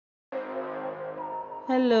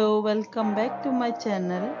Hello, welcome back to my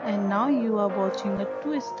channel and now you are watching a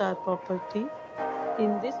 2-star property.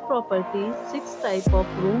 In this property, 6 type of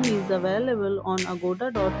room is available on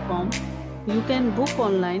agoda.com. You can book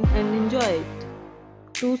online and enjoy it.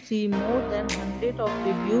 To see more than 100 of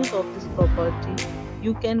reviews of this property,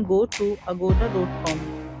 you can go to agoda.com.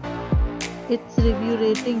 Its review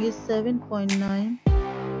rating is 7.9.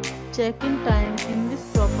 Check-in time in this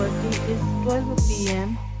property is 12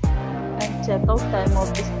 p.m. and checkout time of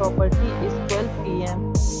this property is 12 p.m.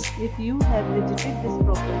 If you have visited this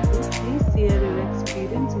property, please share your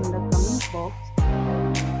experience in the comment box.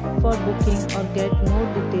 For booking or get more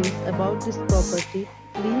details about this property,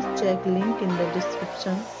 please check link in the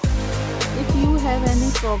description. If you have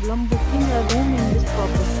any problem booking a room in this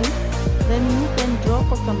property, then you can drop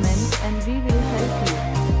a comment and we will help you.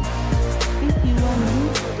 If you are new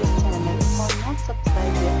to this channel or not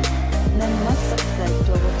subscribed yet, then must subscribe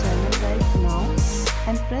to our channel right now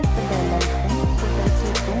and press the bell icon so that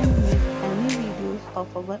you don't miss any videos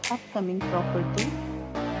of our upcoming property.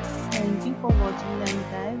 Thank you for watching the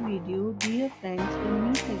entire video. Dear friends, we'll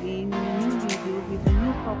meet again in a new video with a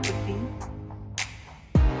new property.